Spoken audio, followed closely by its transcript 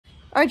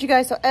All right, you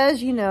guys, so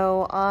as you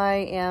know,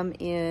 I am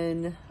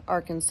in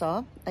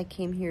Arkansas. I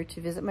came here to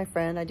visit my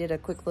friend. I did a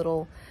quick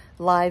little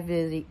live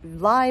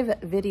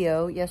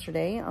video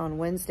yesterday on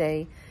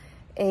Wednesday,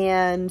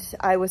 and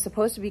I was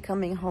supposed to be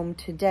coming home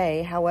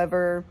today.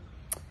 However,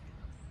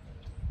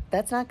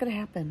 that's not going to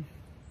happen,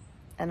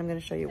 and I'm going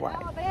to show you why.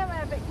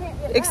 Alabama, but can't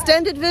get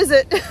Extended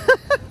visit.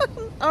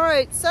 All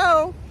right,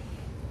 so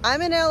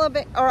I'm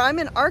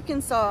in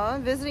Arkansas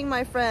visiting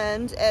my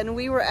friend, and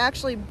we were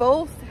actually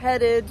both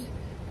headed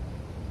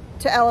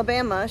to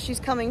Alabama. She's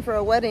coming for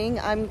a wedding.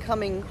 I'm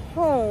coming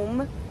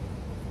home,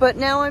 but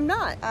now I'm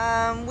not.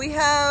 We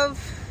have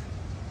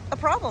a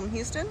problem,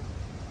 Houston.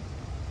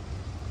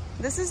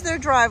 This is their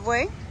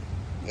driveway.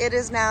 It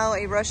is now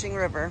a rushing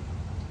river,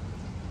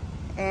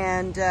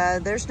 and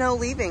there's no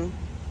leaving.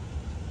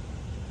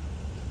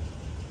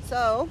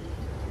 So,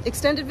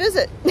 extended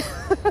visit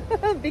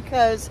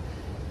because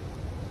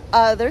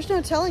there's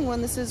no telling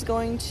when this is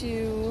going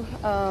to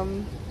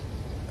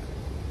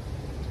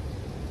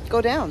go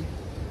down.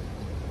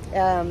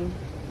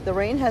 The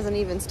rain hasn't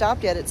even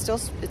stopped yet. It's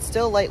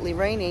still lightly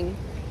raining,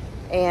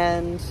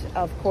 and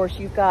of course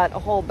you've got a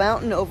whole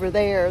mountain over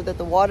there that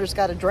the water's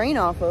got to drain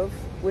off of,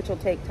 which will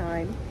take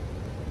time.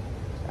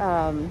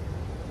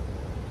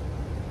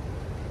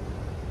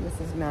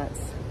 This is nuts.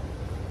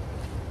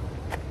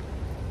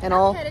 And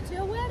I'm headed to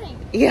a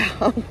wedding.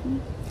 Yeah,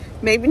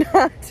 maybe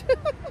not.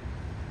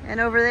 And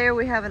over there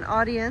we have an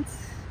audience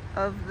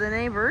of the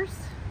neighbors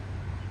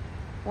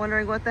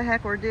wondering what the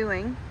heck we're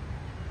doing.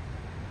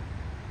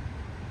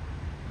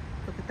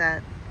 Look at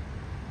that.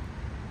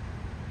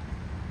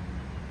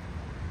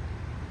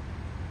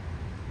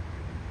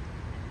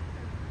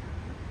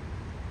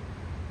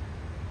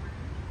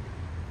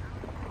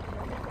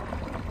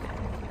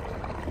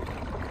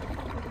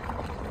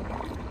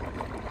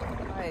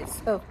 All right,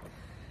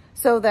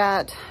 so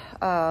that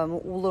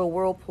little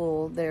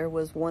whirlpool there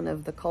was one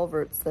of the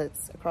culverts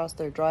that's across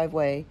their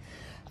driveway.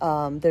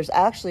 There's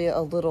actually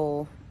a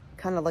little,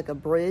 kind of like a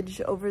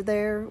bridge over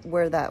there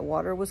where that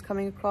water was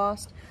coming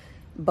across,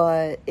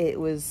 but there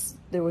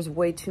was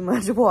way too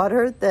much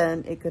water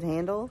than it could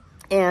handle.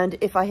 And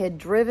if I had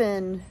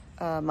driven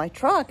my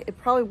truck, it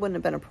probably wouldn't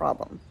have been a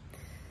problem.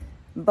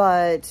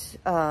 But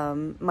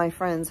my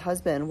friend's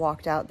husband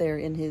walked out there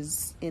in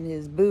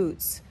his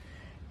boots,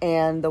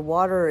 and the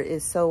water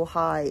is so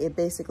high, it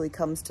basically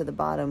comes to the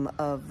bottom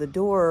of the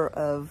door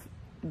of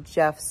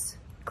Jeff's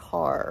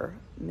car,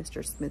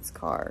 Mr. Smith's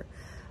car.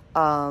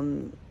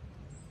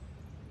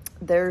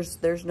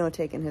 There's no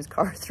taking his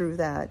car through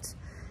that.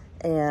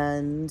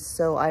 And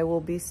so I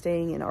will be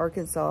staying in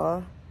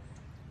Arkansas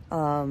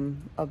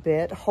a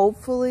bit.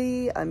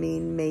 Hopefully, I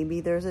mean,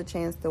 maybe there's a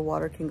chance the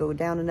water can go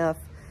down enough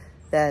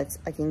that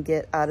I can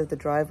get out of the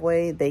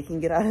driveway. They can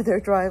get out of their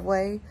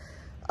driveway.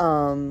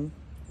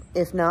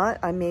 If not,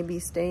 I may be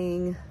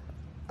staying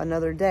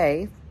another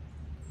day.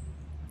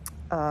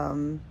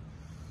 And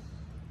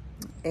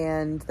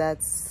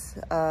that's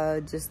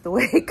just the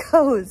way it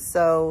goes.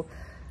 So,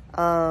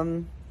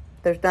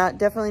 there's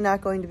definitely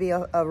not going to be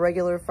a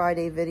regular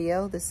Friday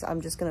video.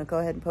 I'm just going to go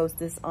ahead and post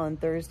this on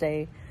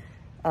Thursday,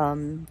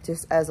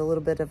 just as a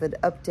little bit of an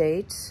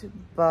update.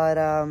 But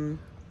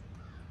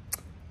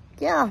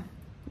yeah,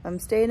 I'm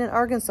staying in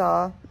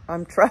Arkansas.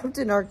 I'm trapped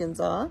in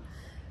Arkansas,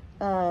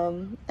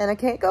 and I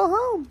can't go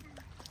home.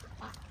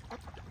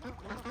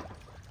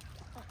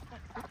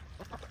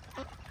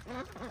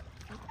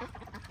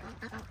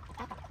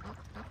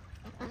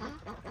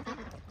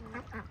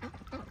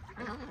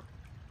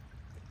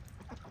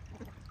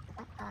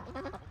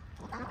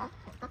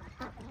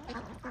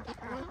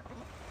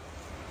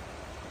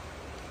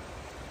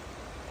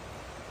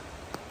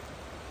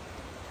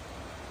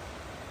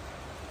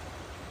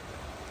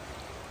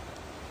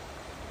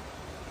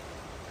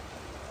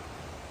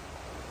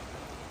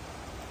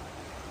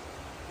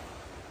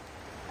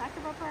 Back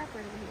of our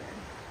property here.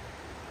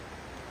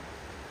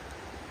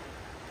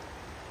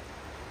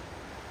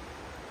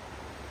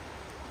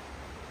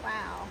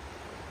 Wow.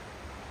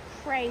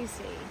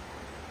 Crazy.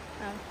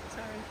 Oh,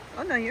 sorry.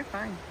 Oh no, you're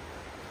fine.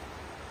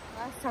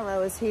 Last time I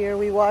was here,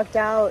 we walked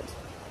out,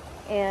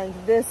 and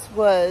this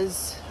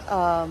was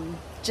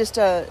just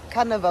a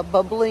kind of a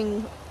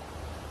bubbling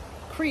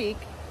creek.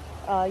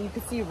 You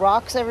could see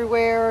rocks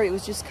everywhere. It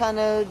was just kind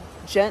of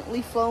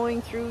gently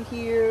flowing through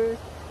here.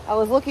 I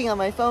was looking on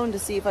my phone to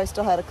see if I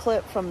still had a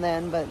clip from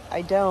then, but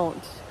I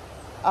don't.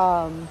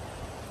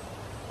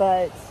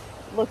 But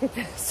look at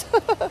this.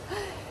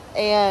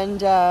 And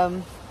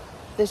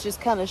this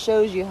just kind of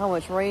shows you how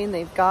much rain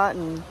they've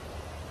gotten.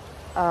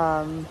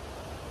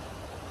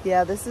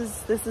 Yeah, this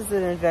is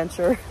an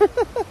adventure.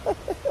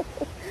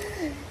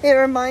 It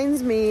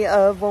reminds me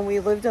of when we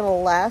lived in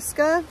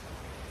Alaska.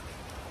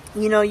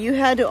 You know, you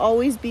had to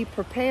always be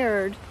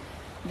prepared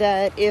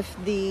that if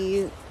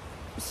the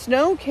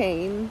snow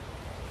came,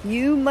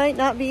 you might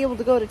not be able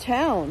to go to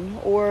town,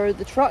 or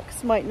the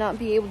trucks might not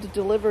be able to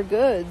deliver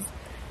goods.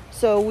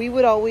 So we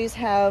would always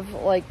have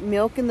like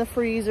milk in the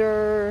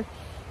freezer,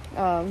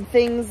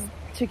 things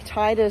to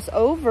tide us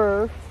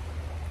over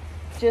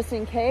just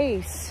in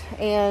case.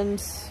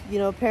 And, you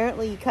know,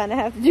 apparently you kind of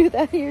have to do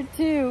that here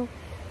too.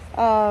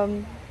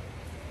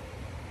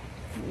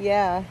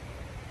 Yeah,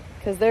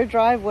 because their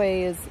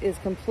driveway is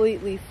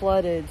completely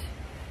flooded.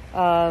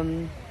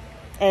 And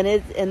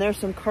there's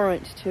some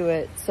current to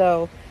it.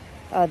 So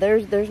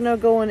there's no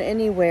going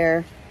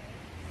anywhere.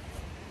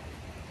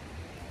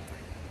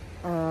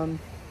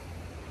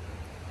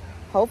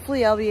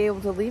 Hopefully I'll be able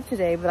to leave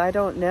today, but I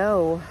don't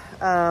know.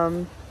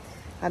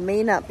 I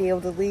may not be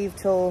able to leave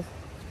till,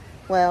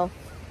 well,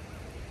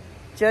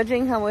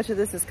 judging how much of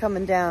this is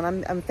coming down,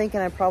 I'm thinking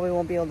I probably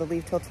won't be able to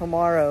leave till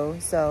tomorrow.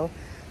 So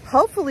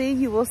hopefully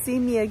you will see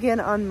me again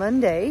on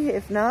Monday.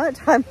 If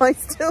not, I might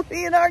still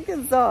be in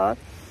Arkansas.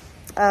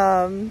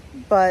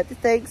 But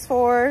thanks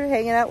for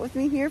hanging out with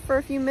me here for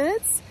a few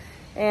minutes,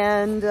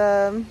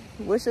 and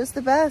wish us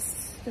the best.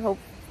 Hope,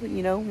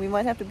 you know, we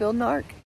might have to build an ark.